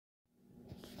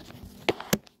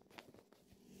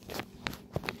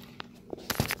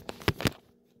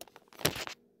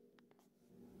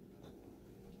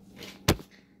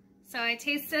I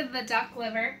tasted the duck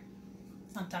liver.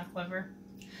 It's not duck liver.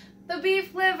 The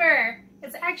beef liver.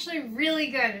 It's actually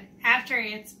really good after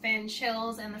it's been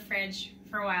chilled in the fridge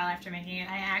for a while after making it.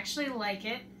 I actually like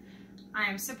it.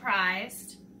 I'm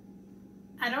surprised.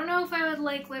 I don't know if I would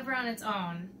like liver on its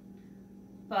own,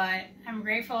 but I'm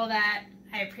grateful that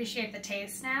I appreciate the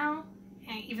taste now.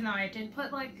 And even though I did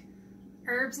put like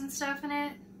herbs and stuff in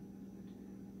it,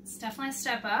 it's definitely a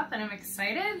step up, and I'm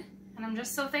excited. And I'm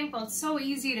just so thankful. It's so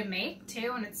easy to make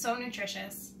too, and it's so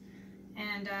nutritious.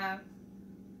 And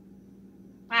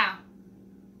wow.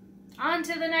 On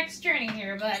to the next journey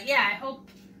here. But yeah, I hope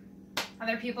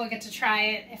other people get to try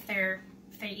it if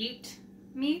they eat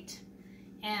meat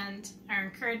and are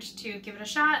encouraged to give it a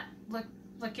shot.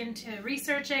 Look into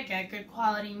research it, get good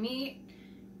quality meat,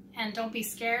 and don't be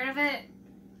scared of it.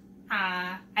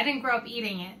 I didn't grow up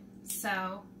eating it,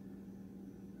 so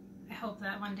I hope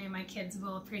that one day my kids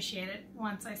will appreciate it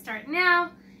once I start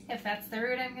now, if that's the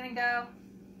route I'm gonna go.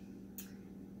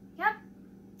 Yep,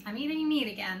 I'm eating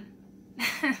meat again.